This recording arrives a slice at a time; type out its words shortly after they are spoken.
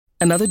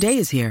Another day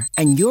is here,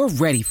 and you're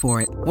ready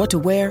for it. What to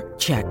wear?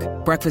 Check.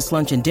 Breakfast,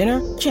 lunch, and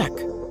dinner? Check.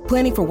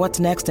 Planning for what's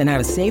next and how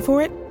to save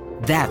for it?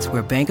 That's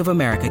where Bank of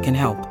America can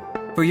help.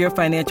 For your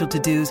financial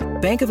to-dos,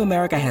 Bank of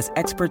America has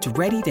experts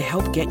ready to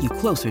help get you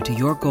closer to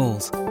your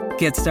goals.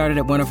 Get started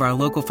at one of our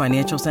local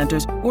financial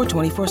centers or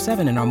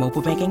 24/7 in our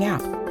mobile banking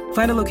app.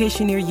 Find a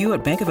location near you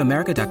at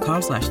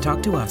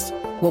bankofamerica.com/talktous.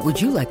 What would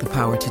you like the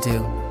power to do?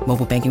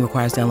 Mobile banking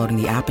requires downloading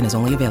the app and is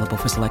only available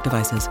for select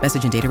devices.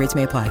 Message and data rates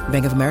may apply.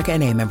 Bank of America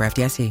N.A., member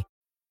FDIC.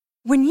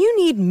 When you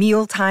need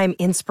mealtime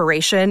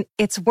inspiration,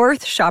 it's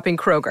worth shopping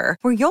Kroger,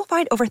 where you'll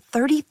find over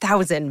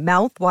 30,000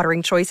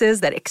 mouth-watering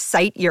choices that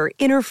excite your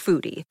inner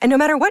foodie. And no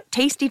matter what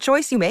tasty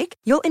choice you make,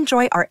 you'll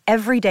enjoy our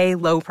everyday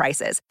low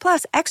prices,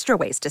 plus extra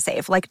ways to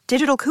save, like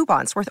digital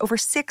coupons worth over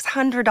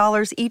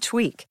 $600 each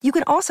week. You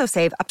can also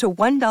save up to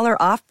 $1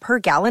 off per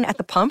gallon at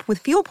the pump with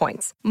fuel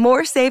points.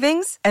 More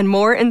savings and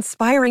more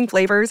inspiring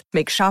flavors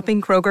make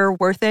shopping Kroger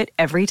worth it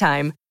every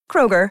time.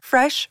 Kroger,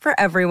 fresh for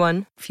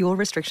everyone. Fuel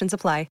restrictions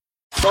apply.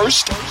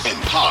 First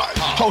and Pod,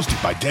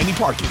 hosted by Danny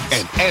Parkins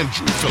and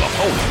Andrew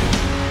Filipponi.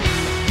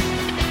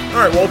 All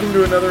right, welcome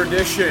to another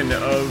edition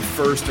of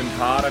First and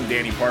Pod. I'm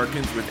Danny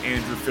Parkins with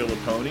Andrew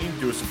Filipponi.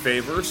 Do us a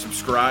favor,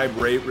 subscribe,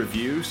 rate,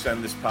 review,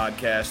 send this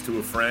podcast to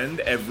a friend.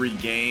 Every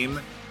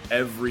game,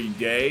 every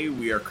day.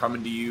 We are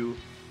coming to you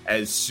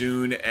as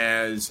soon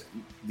as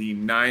the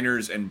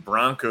Niners and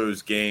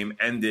Broncos game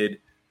ended.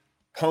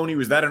 Pony,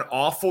 was that an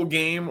awful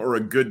game or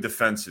a good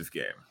defensive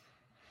game?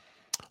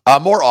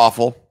 More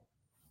awful.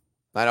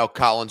 I know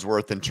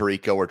Collinsworth and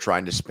Tirico were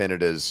trying to spin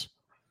it as,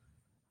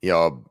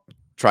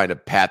 trying to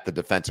pat the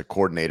defensive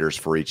coordinators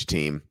for each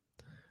team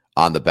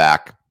on the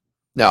back.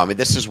 No, I mean,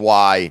 this is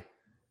why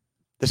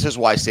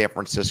San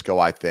Francisco,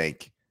 I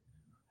think,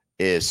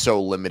 is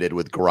so limited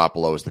with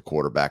Garoppolo as the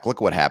quarterback.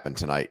 Look what happened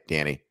tonight,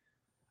 Danny.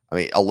 I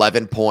mean,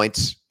 11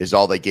 points is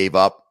all they gave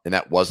up, and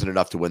that wasn't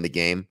enough to win the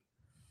game.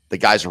 The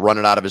guy's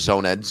running out of his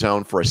own end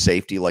zone for a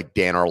safety like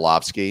Dan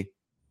Orlovsky.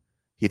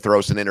 He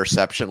throws an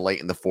interception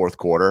late in the fourth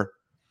quarter.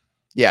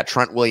 Yeah,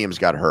 Trent Williams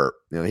got hurt.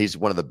 He's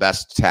one of the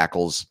best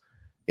tackles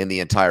in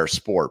the entire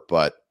sport,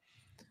 but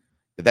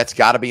that's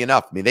got to be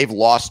enough. I mean, they've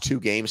lost 2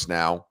 games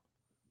now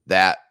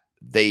that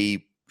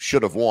they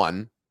should have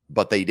won,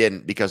 but they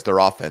didn't because their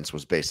offense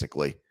was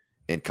basically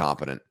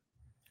incompetent.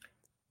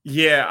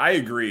 Yeah, I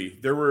agree.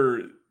 There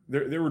were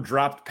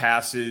dropped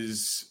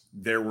passes.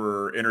 There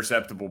were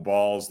interceptable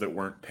balls that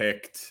weren't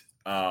picked.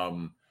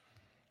 I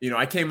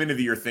came into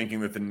the year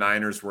thinking that the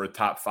Niners were a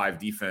top 5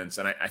 defense,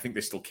 and I think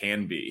they still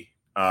can be.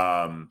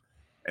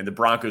 And the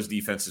Broncos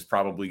defense is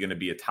probably going to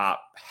be a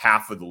top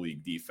half of the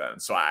league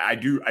defense. So I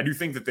do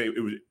think that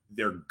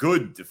they're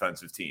good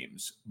defensive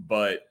teams,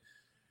 but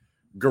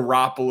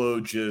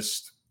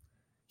Garoppolo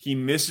he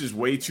misses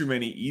way too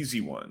many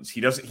easy ones.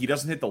 He doesn't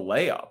hit the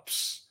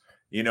layups.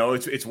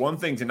 It's one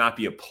thing to not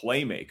be a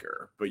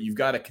playmaker, but you've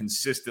got to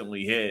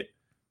consistently hit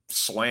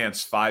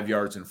slants 5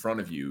 yards in front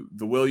of you.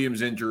 The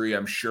Williams injury,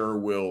 I'm sure,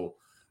 will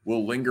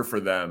linger for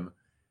them.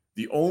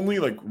 The only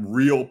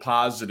real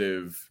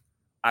positive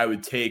I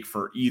would take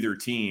for either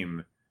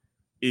team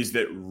is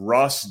that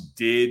Russ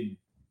did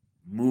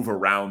move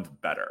around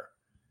better.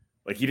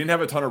 He didn't have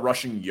a ton of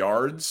rushing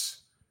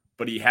yards,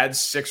 but he had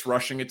 6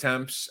 rushing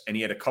attempts, and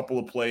he had a couple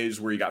of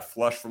plays where he got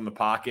flushed from the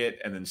pocket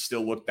and then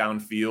still looked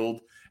downfield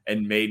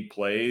and made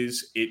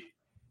plays.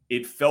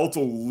 It felt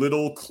a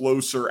little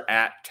closer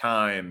at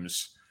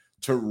times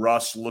to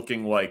Russ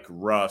looking like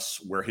Russ,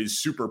 where his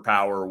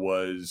superpower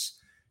was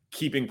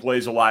keeping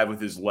plays alive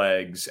with his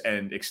legs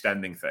and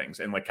extending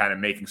things and kind of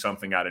making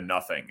something out of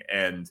nothing.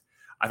 And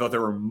I thought there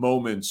were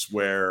moments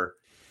where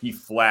he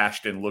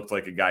flashed and looked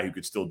like a guy who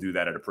could still do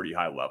that at a pretty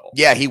high level.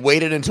 Yeah, he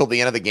waited until the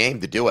end of the game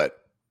to do it.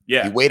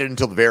 Yeah. He waited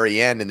until the very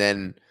end, and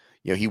then,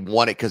 he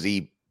won it because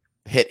he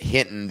hit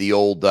Hinton, the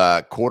old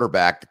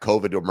quarterback, the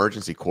COVID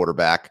emergency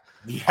quarterback,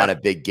 on a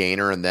big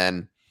gainer, and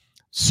then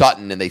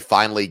Sutton, and they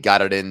finally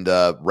got it in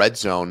the red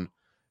zone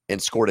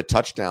and scored a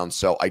touchdown.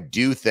 So I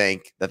do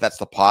think that that's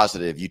the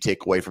positive you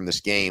take away from this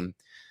game,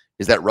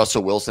 is that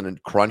Russell Wilson in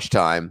crunch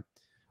time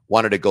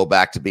wanted to go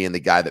back to being the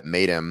guy that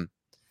made him,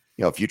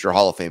 a future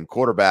Hall of Fame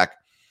quarterback.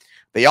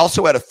 They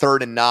also had a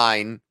 3rd and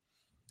 9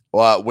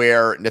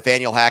 where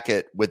Nathaniel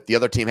Hackett, with the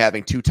other team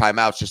having 2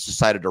 timeouts, just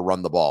decided to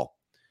run the ball.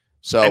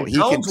 So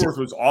Collinsworth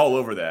was all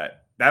over that.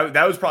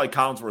 That was probably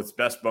Collinsworth's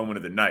best moment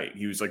of the night.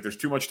 He was like, there's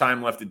too much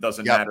time left. It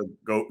doesn't matter.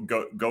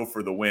 Go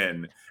for the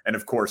win. And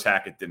of course,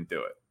 Hackett didn't do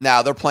it.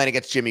 Now they're playing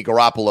against Jimmy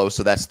Garoppolo.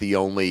 So that's the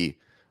only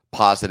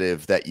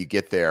positive that you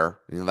get there.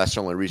 That's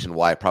the only reason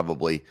why it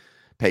probably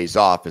pays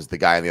off, is the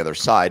guy on the other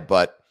side.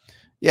 But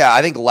yeah,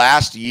 I think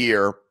last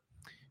year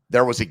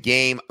there was a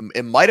game,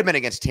 it might've been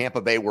against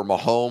Tampa Bay, where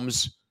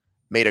Mahomes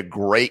made a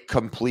great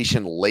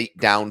completion late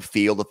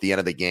downfield at the end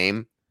of the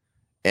game.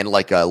 And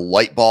a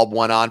light bulb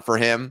went on for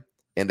him,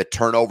 and the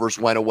turnovers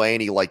went away,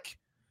 and he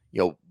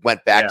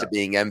went back to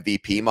being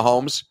MVP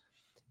Mahomes.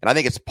 And I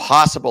think it's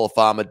possible, if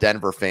I'm a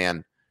Denver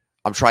fan,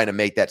 I'm trying to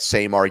make that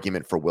same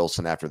argument for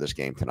Wilson after this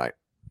game tonight.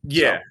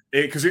 Yeah,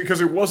 because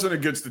it wasn't a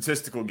good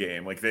statistical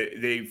game. Like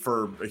they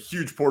for a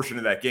huge portion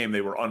of that game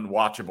they were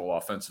unwatchable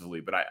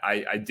offensively. But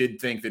I did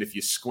think that if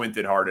you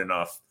squinted hard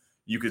enough,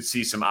 you could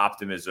see some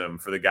optimism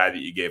for the guy that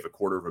you gave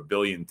 $250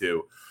 million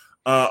to.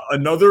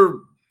 Another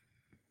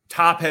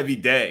top heavy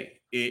day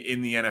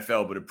in the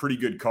NFL, but a pretty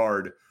good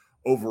card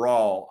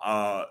overall.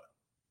 I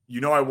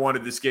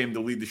wanted this game to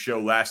lead the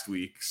show last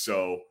week,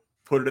 so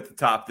put it at the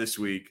top this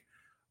week.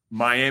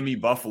 Miami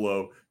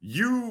Buffalo.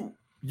 You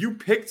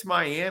picked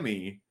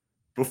Miami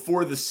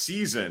before the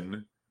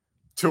season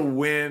to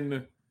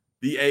win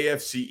the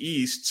AFC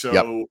East. So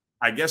yep.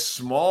 I guess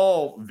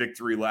small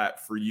victory lap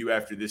for you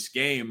after this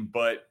game.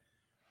 But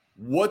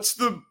what's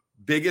the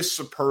biggest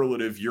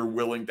superlative you're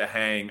willing to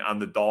hang on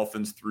the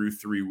Dolphins through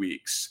 3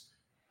 weeks?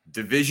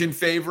 Division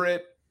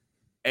favorite,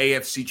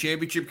 AFC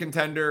championship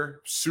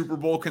contender, Super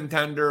Bowl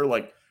contender?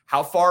 Like,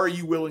 how far are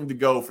you willing to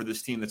go for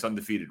this team that's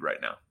undefeated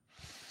right now?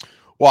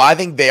 Well, I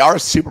think they are a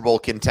Super Bowl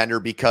contender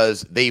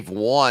because they've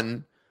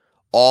won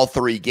all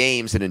 3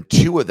 games, and in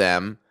 2 of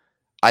them,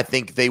 I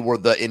think they were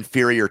the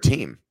inferior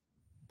team.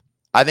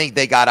 I think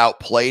they got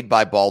outplayed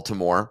by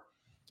Baltimore,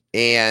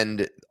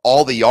 and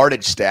all the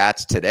yardage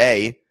stats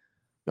today,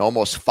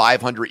 almost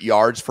 500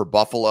 yards for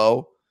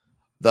Buffalo,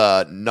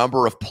 the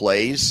number of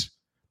plays,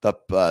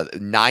 the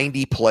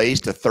 90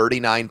 plays to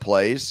 39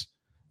 plays,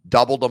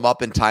 doubled them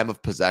up in time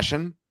of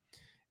possession,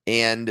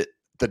 and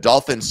the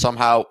Dolphins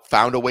somehow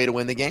found a way to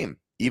win the game.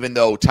 Even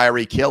though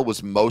Tyreek Hill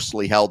was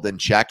mostly held in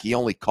check, he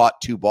only caught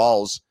 2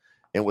 balls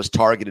and was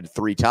targeted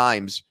 3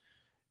 times.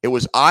 It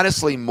was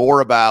honestly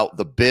more about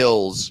the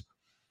Bills,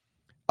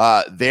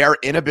 their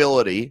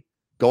inability,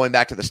 going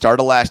back to the start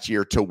of last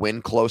year, to win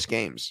close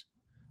games.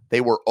 They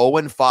were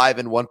 0-5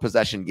 in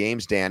one-possession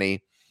games,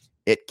 Danny.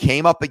 It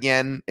came up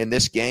again in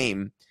this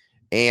game,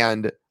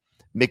 and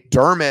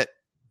McDermott,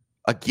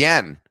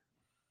 again,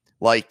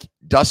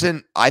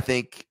 doesn't, I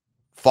think,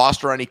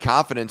 foster any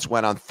confidence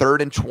when on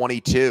 3rd and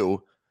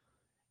 22,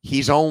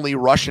 he's only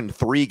rushing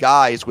 3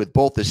 guys with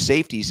both the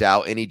safeties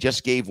out, and he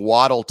just gave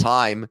Waddle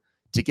time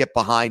to get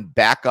behind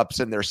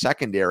backups in their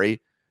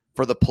secondary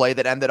for the play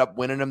that ended up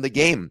winning him the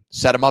game.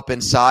 Set him up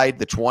inside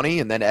the 20,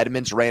 and then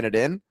Edmonds ran it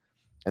in,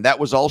 and that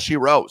was all she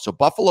wrote. So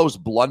Buffalo's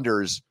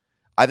blunders,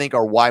 I think,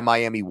 are why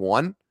Miami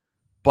won.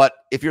 But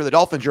if you're the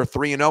Dolphins, you're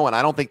 3-0, and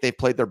I don't think they've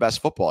played their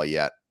best football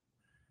yet.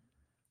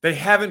 They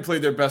haven't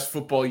played their best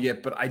football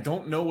yet, but I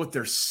don't know what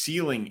their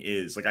ceiling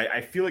is. Like,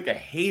 I feel like a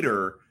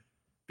hater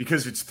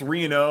because it's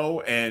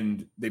 3-0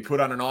 and they put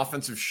on an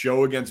offensive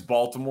show against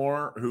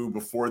Baltimore, who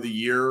before the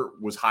year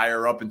was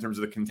higher up in terms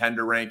of the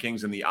contender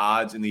rankings and the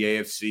odds in the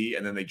AFC.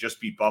 And then they just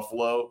beat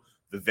Buffalo,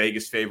 the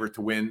Vegas favorite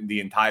to win the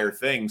entire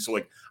thing. So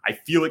I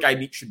feel like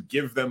I should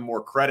give them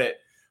more credit,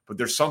 but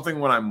there's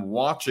something when I'm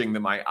watching that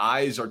my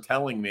eyes are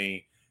telling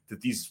me that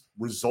these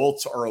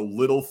results are a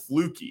little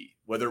fluky,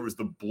 whether it was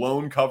the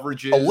blown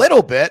coverages. A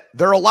little bit.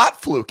 They're a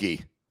lot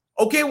fluky.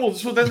 Okay, well,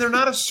 so then they're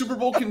not a Super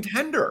Bowl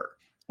contender.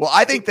 Well,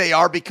 I think they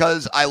are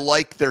because I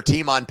like their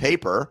team on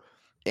paper,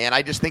 and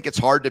I just think it's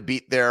hard to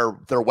beat their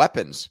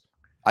weapons.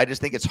 I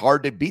just think it's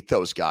hard to beat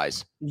those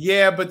guys.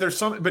 Yeah, but there's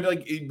some, but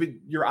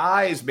your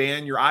eyes,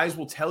 man, your eyes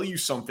will tell you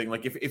something.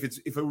 Like if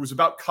it was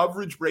about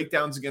coverage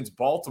breakdowns against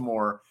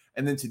Baltimore,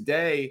 and then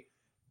today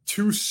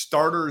 2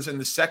 starters in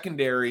the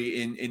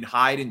secondary in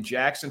Hyde and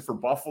Jackson for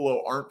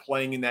Buffalo aren't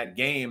playing in that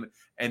game,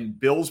 and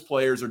Bills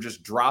players are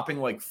just dropping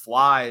like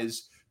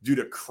flies due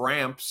to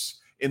cramps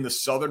in the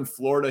southern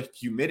Florida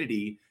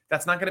humidity.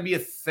 That's not going to be a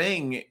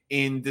thing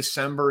in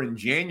December and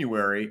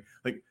January.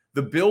 Like,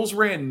 the Bills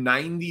ran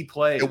 90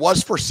 plays. It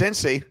was for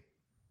Cincy.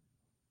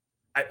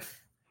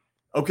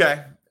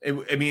 Okay. It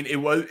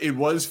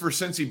was for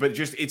Cincy, but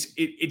just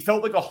it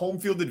felt like a home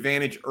field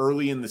advantage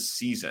early in the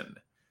season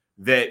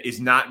that is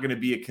not going to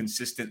be a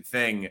consistent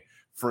thing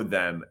for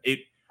them.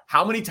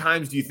 How many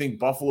times do you think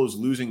Buffalo's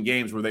losing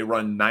games where they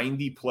run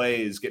 90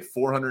 plays, get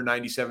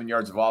 497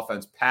 yards of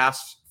offense,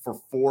 pass for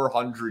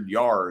 400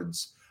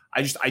 yards?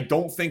 I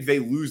don't think they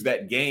lose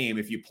that game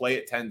if you play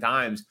it 10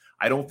 times.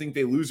 I don't think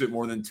they lose it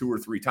more than 2 or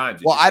 3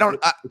 times. Well, I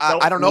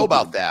don't know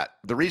about that.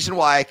 The reason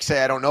why I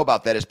say I don't know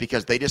about that is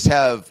because they just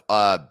have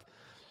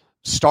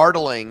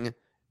startling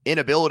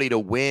inability to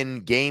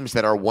win games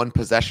that are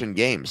one-possession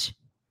games.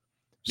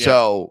 Yeah.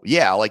 So,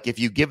 yeah, like if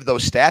you give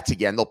those stats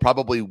again, they'll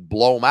probably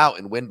blow them out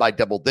and win by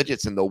double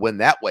digits, and they'll win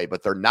that way,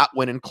 but they're not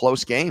winning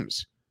close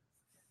games.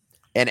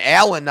 And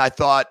Allen, I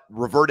thought,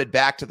 reverted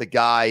back to the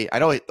guy. I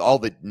know all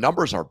the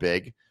numbers are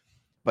big,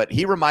 but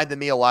he reminded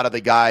me a lot of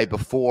the guy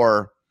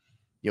before,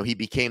 he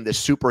became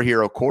this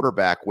superhero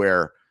quarterback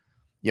where,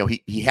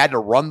 he had to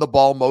run the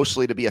ball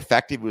mostly to be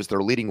effective. He was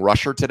their leading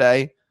rusher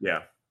today.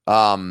 Yeah.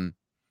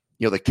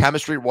 The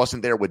chemistry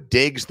wasn't there with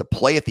Diggs. The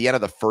play at the end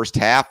of the first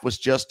half was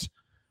just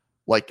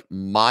like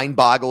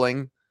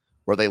mind-boggling,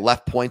 where they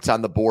left points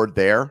on the board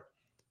there.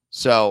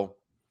 So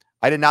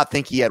I did not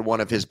think he had one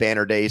of his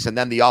banner days. And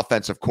then the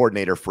offensive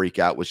coordinator freak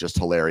out was just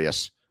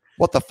hilarious.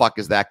 What the fuck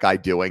is that guy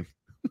doing?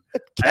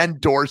 Ken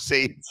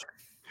Dorsey,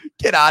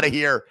 get out of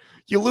here.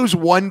 You lose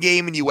one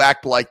game and you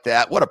act like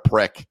that. What a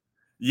prick.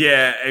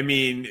 Yeah,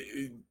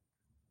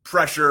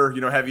 pressure,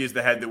 heavy is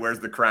the head that wears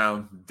the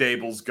crown.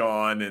 Dable's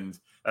gone, and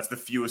that's the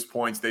fewest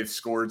points they've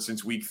scored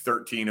since week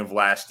 13 of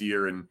last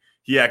year, and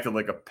he acted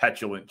like a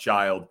petulant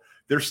child.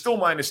 They're still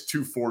minus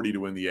 240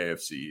 to win the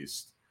AFC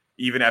East,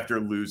 even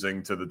after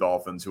losing to the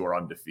Dolphins, who are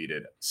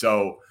undefeated.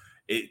 So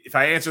if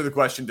I answer the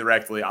question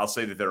directly, I'll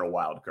say that they're a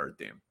wild card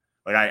team.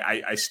 Like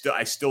I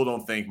still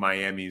don't think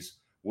Miami's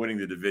winning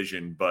the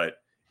division, but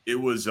it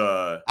was.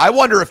 I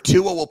wonder if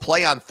Tua will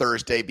play on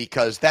Thursday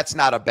because that's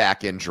not a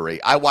back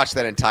injury. I watched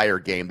that entire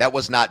game. That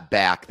was not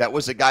back. That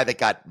was a guy that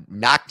got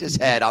knocked his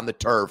head on the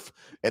turf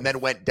and then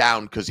went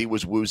down because he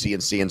was woozy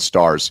and seeing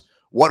stars.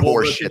 What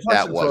horse shit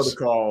that was.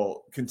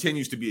 Protocol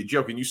continues to be a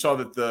joke, and you saw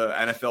that the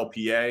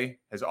NFLPA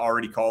has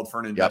already called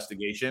for an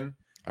investigation.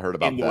 I heard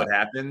about that. What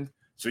happened.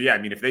 So yeah, I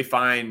mean, if they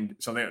find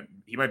something,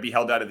 he might be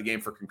held out of the game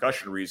for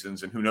concussion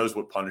reasons, and who knows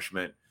what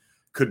punishment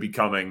could be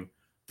coming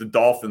the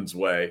Dolphins'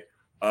 way.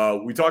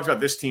 We talked about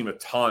this team a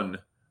ton.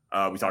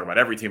 We talk about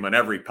every team on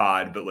every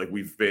pod, but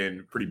we've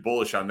been pretty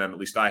bullish on them. At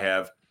least I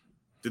have.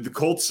 Did the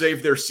Colts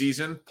save their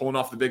season, pulling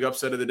off the big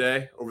upset of the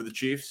day over the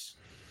Chiefs?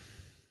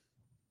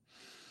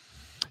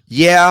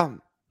 Yeah,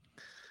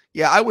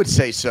 I would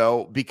say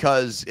so,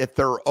 because if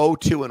they're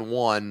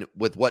 0-2-1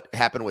 with what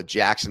happened with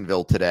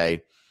Jacksonville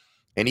today,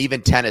 and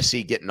even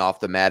Tennessee getting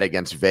off the mat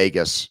against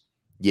Vegas,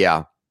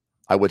 yeah,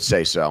 I would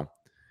say so.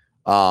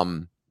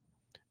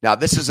 Now,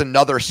 this is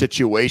another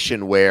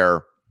situation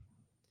where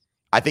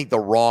I think the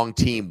wrong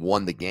team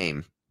won the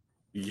game.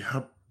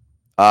 Yep.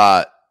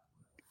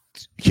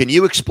 Can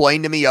you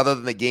explain to me, other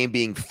than the game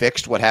being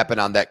fixed, what happened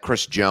on that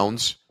Chris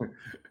Jones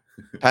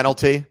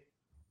penalty?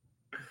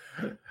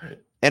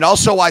 And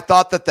also, I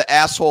thought that the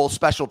asshole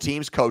special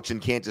teams coach in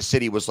Kansas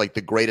City was like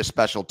the greatest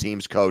special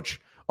teams coach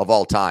of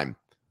all time.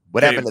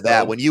 What happened to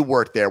that when you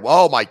worked there?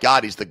 Oh, my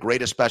God, he's the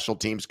greatest special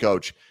teams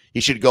coach. He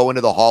should go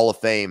into the Hall of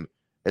Fame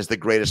as the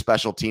greatest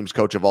special teams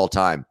coach of all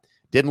time.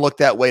 Didn't look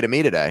that way to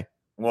me today.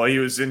 Well, he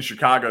was in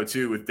Chicago,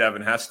 too, with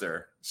Devin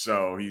Hester.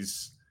 So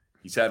he's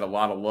had a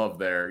lot of love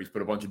there. He's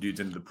put a bunch of dudes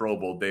into the Pro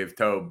Bowl, Dave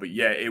Tobe. But,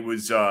 yeah, it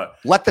was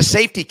let the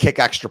safety kick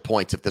extra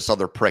points if this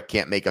other prick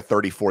can't make a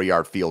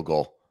 34-yard field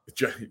goal.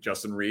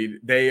 Justin Reed.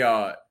 They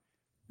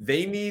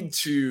need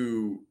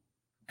to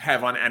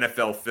have on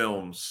NFL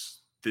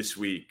Films this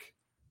week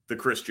the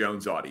Chris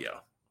Jones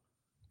audio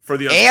for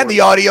the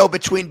audio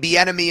between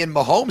Bieniemy and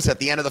Mahomes at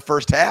the end of the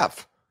first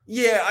half.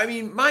 Yeah, I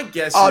mean, my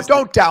guess. Oh,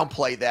 don't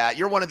downplay that.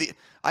 You're one of the.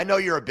 I know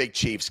you're a big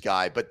Chiefs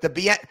guy, but the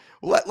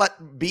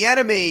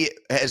Bieniemy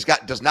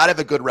does not have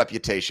a good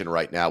reputation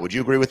right now. Would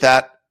you agree with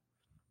that?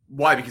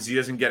 Why? Because he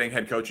isn't getting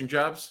head coaching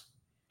jobs?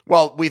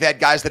 Well, we've had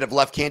guys that have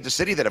left Kansas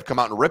City that have come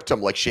out and ripped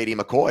him, like Shady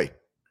McCoy.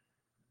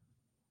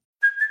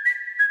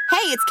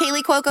 Hey, it's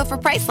Kaylee Cuoco for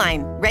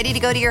Priceline. Ready to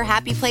go to your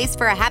happy place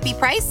for a happy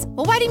price?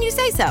 Well, why didn't you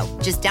say so?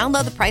 Just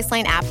download the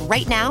Priceline app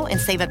right now and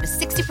save up to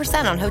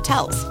 60% on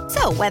hotels.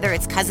 So whether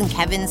it's Cousin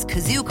Kevin's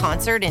Kazoo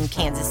Concert in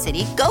Kansas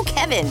City, go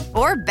Kevin,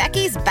 or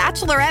Becky's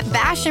Bachelorette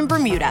Bash in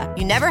Bermuda,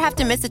 you never have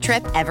to miss a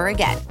trip ever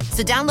again.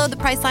 So download the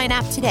Priceline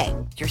app today.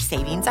 Your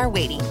savings are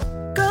waiting.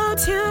 Go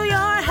to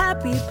your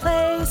happy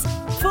place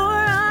for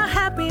a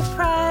happy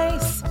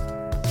price.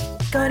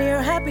 Go to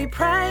your happy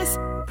price,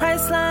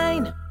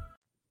 Priceline.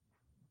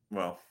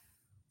 Well,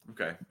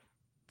 okay.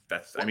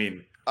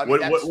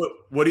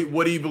 What do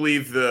you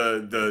believe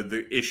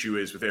the issue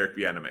is with Eric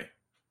Bieniemy?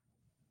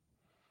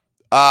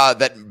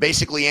 That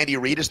basically Andy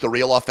Reid is the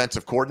real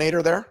offensive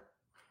coordinator there?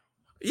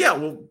 Yeah,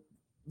 well,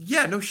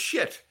 yeah, no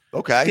shit.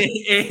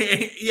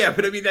 Okay. Yeah,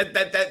 but I mean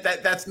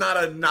that's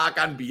not a knock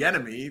on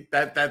Bieniemy.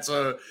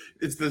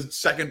 It's the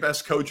second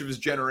best coach of his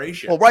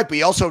generation. Well, right, but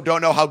you also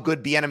don't know how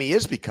good Bieniemy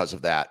is because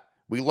of that.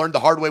 We learned the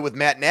hard way with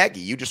Matt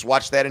Nagy. You just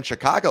watched that in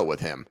Chicago with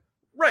him.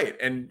 Right.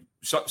 And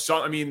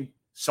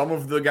some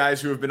of the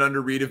guys who have been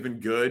under Reid have been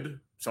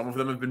good. Some of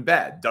them have been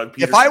bad. Doug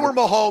Peterson. If I were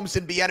Mahomes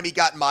and Bieniemy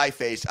got in my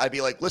face, I'd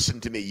be like, listen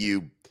to me,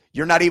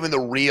 you're not even the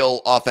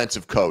real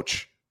offensive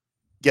coach.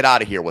 Get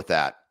out of here with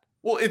that.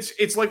 Well,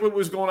 it's like what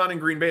was going on in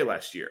Green Bay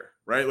last year,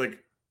 right? Like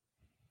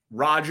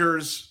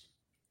Rodgers,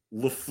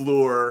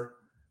 LaFleur,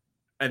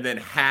 and then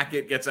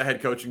Hackett gets a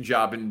head coaching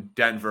job in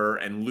Denver,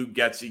 and Luke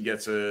Getsy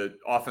gets an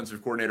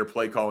offensive coordinator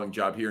play calling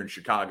job here in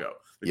Chicago.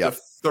 The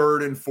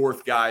third and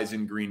fourth guys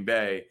in Green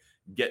Bay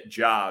get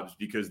jobs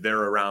because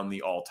they're around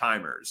the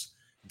all-timers.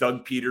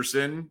 Doug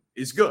Peterson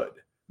is good.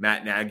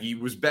 Matt Nagy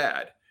was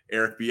bad.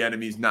 Eric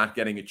Bieniemy's not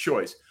getting a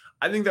choice.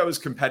 I think that was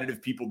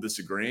competitive people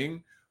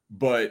disagreeing,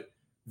 but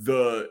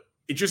the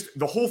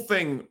whole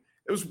thing,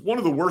 it was one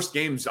of the worst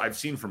games I've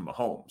seen from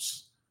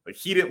Mahomes. Like,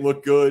 he didn't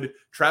look good.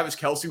 Travis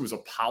Kelce was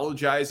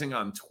apologizing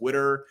on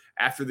Twitter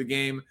after the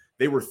game.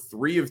 They were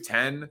 3 of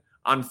 10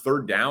 on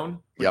third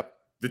down. Yep.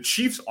 The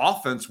Chiefs'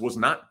 offense was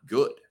not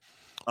good.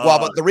 Well,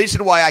 but the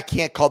reason why I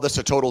can't call this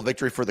a total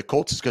victory for the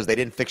Colts is because they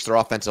didn't fix their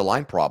offensive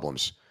line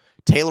problems.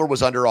 Taylor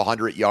was under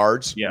 100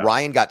 yards. Yeah.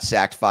 Ryan got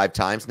sacked 5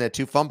 times and had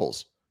 2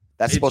 fumbles.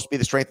 That's supposed to be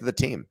the strength of the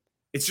team.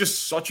 It's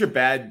just such a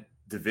bad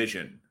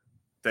division.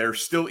 They're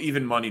still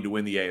even money to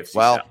win the AFC.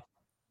 Well,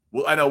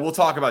 I know. We'll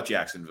talk about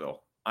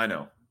Jacksonville. I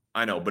know.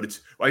 I know, but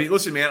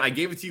listen, man, I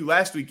gave it to you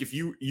last week. If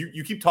you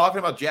keep talking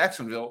about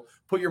Jacksonville,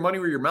 put your money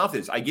where your mouth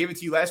is. I gave it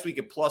to you last week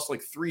at plus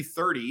like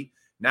 330.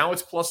 Now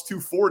it's plus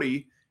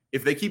 240.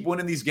 If they keep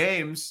winning these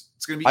games,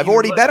 it's going to be. I've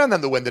already bet on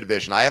them to win the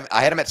division. I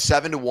had them at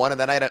 7-1, and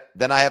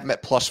then I have them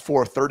at plus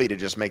 430 to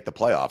just make the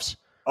playoffs.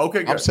 Okay,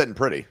 good. I'm sitting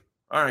pretty.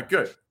 All right,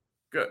 good.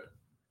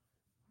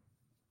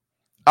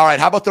 All right,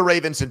 how about the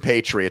Ravens and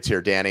Patriots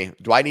here, Danny?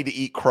 Do I need to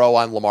eat crow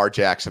on Lamar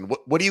Jackson?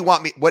 What do you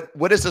want me?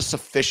 What is a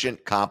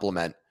sufficient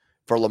compliment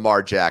for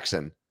Lamar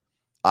Jackson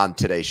on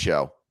today's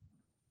show?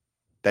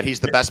 That he's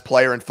the best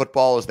player in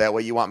football? Is that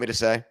what you want me to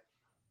say?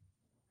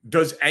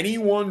 Does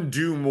anyone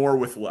do more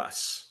with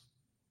less?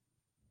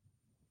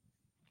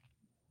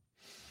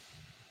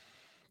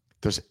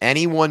 Does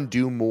anyone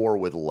do more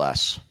with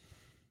less?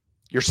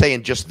 You're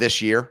saying just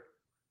this year?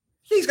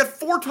 Yeah, he's got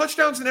 4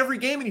 touchdowns in every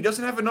game, and he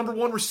doesn't have a number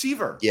 1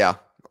 receiver. Yeah,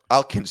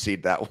 I'll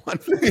concede that one.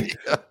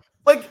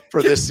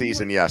 This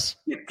season, yes.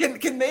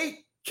 Can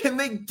they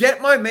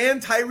get my man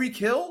Tyreek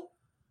Hill?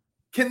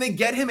 Can they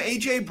get him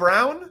AJ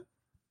Brown?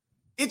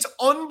 It's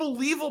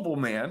unbelievable,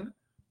 man,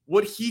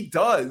 what he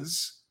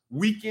does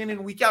week in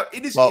and week out.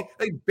 It is like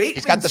Bateman's,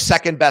 he's got the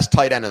second best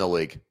tight end in the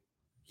league.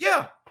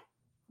 Yeah,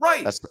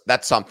 right.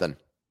 That's something.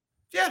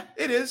 Yeah,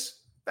 it is.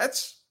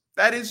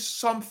 That is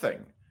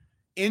something.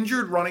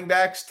 Injured running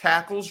backs,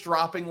 tackles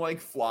dropping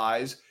like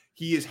flies.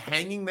 He is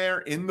hanging there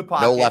in the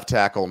pocket. No left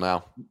tackle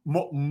now.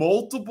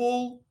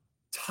 Multiple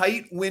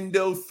tight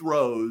window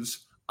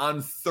throws on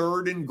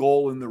 3rd and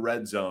goal in the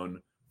red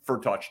zone for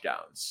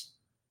touchdowns.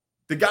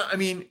 The guy, I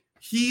mean,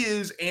 he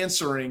is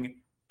answering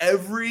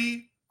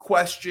every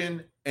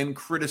question and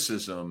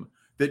criticism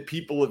that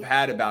people have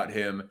had about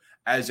him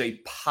as a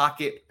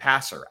pocket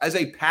passer, as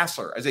a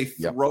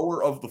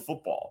thrower of the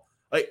football.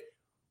 Like,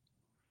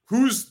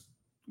 who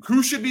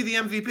should be the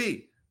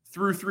MVP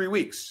through 3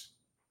 weeks?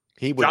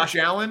 Josh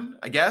Allen,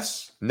 I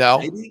guess. No,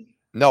 maybe?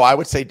 No, I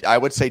would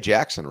say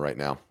Jackson right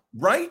now.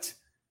 Right?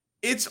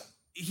 It's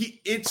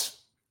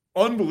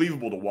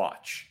unbelievable to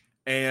watch.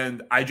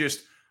 And I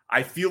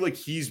feel like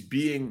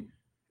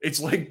it's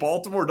like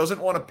Baltimore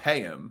doesn't want to pay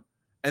him.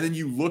 And then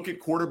you look at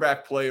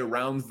quarterback play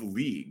around the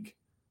league.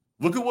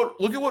 Look at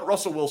what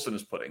Russell Wilson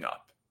is putting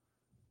up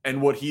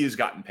and what he has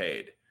gotten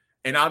paid.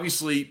 And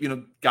obviously,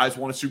 guys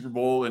won a Super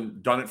Bowl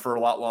and done it for a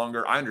lot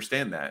longer. I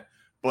understand that,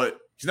 but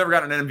he's never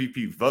got an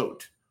MVP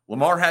vote.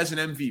 Lamar has an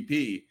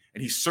MVP,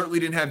 and he certainly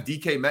didn't have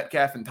DK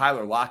Metcalf and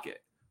Tyler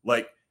Lockett.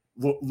 Like,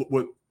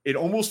 it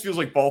almost feels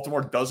like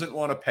Baltimore doesn't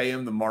want to pay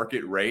him the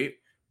market rate,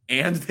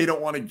 and they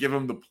don't want to give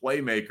him the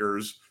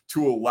playmakers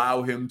to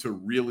allow him to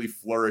really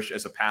flourish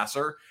as a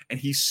passer, and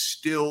he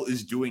still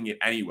is doing it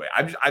anyway.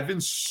 I've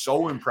been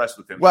so impressed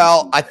with him.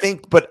 Well, I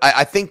think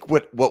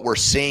what we're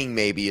seeing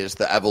maybe is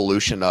the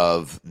evolution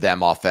of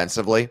them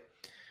offensively,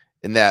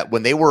 in that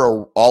when they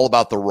were all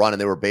about the run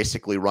and they were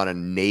basically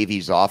running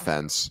Navy's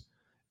offense,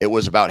 it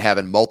was about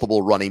having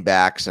multiple running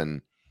backs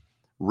and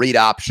read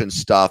option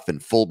stuff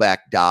and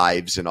fullback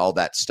dives and all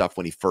that stuff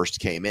when he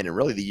first came in. And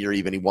really the year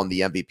even he won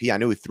the MVP, I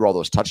knew he threw all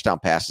those touchdown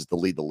passes to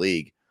lead the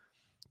league,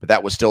 but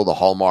that was still the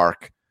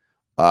hallmark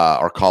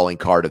or calling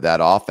card of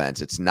that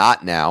offense. It's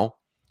not now.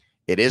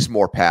 It is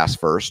more pass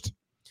first.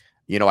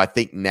 I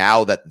think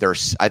now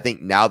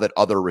that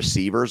other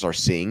receivers are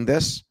seeing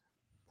this,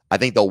 I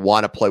think they'll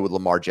want to play with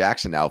Lamar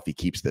Jackson now if he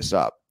keeps this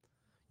up.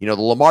 The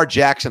Lamar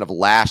Jackson of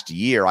last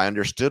year, I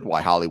understood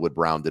why Hollywood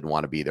Brown didn't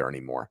want to be there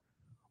anymore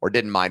or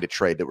didn't mind a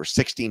trade. There were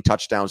 16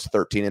 touchdowns,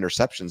 13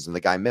 interceptions, and the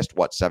guy missed,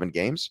 7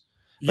 games?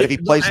 But if he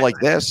plays like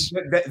this.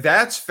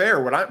 That's fair.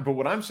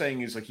 What I'm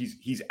saying is, like,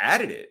 he's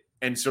added it.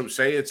 And so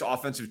say it's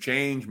offensive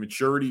change,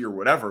 maturity, or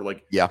whatever.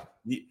 Like, yeah,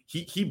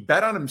 he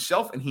bet on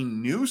himself and he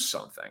knew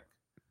something.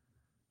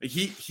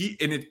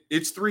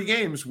 It's 3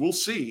 games. We'll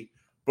see.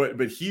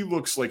 But he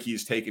looks like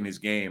he's taken his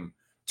game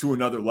to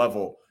another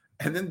level.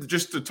 And then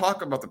just to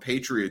talk about the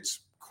Patriots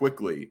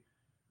quickly.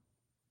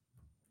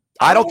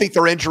 I don't think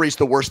their injury is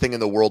the worst thing in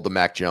the world to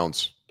Mac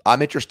Jones.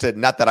 I'm interested,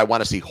 not that I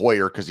want to see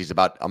Hoyer because he's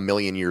about 1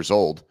 million years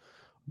old,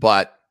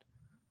 but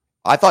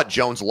I thought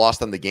Jones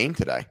lost on the game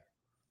today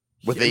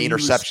with the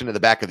interception in the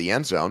back of the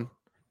end zone.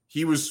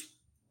 He was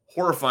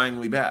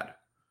horrifyingly bad.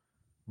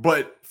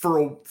 But for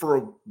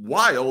a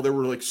while, there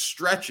were like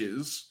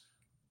stretches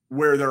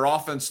where their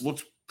offense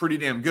looked pretty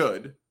damn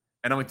good.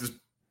 And I'm like,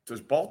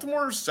 does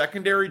Baltimore's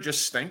secondary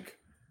just stink?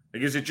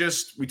 Like, is it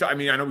just I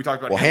know we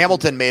talked about. Well,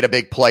 Hamilton made a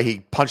big play. He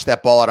punched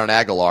that ball out on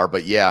Aguilar,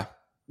 but yeah.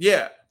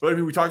 But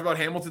we talked about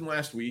Hamilton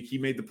last week. He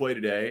made the play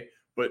today.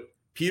 But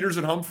Peters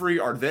and Humphrey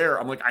are there.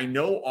 I'm like, I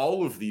know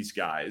all of these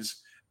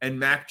guys, and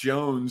Mac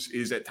Jones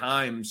is at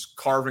times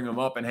carving them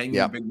up and hanging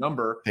a big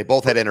number. They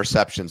both had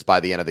interceptions by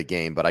the end of the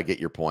game, but I get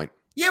your point.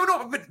 Yeah,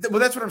 but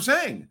that's what I'm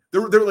saying.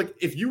 They're like,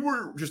 if you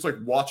were just like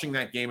watching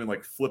that game and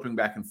like flipping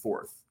back and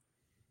forth,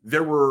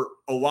 there were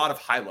a lot of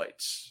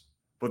highlights.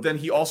 But then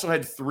he also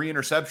had 3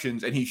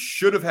 interceptions, and he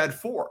should have had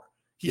 4.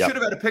 He should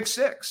have had a pick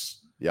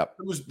 6. Yep.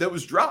 That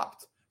was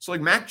dropped. So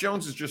like Mac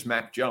Jones is just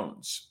Mac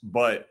Jones.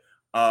 But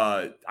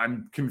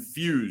I'm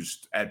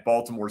confused at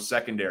Baltimore's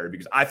secondary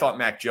because I thought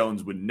Mac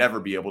Jones would never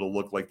be able to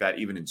look like that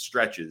even in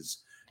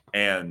stretches,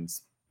 and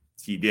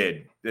he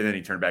did. And then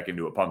he turned back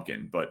into a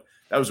pumpkin. But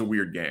that was a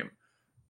weird game.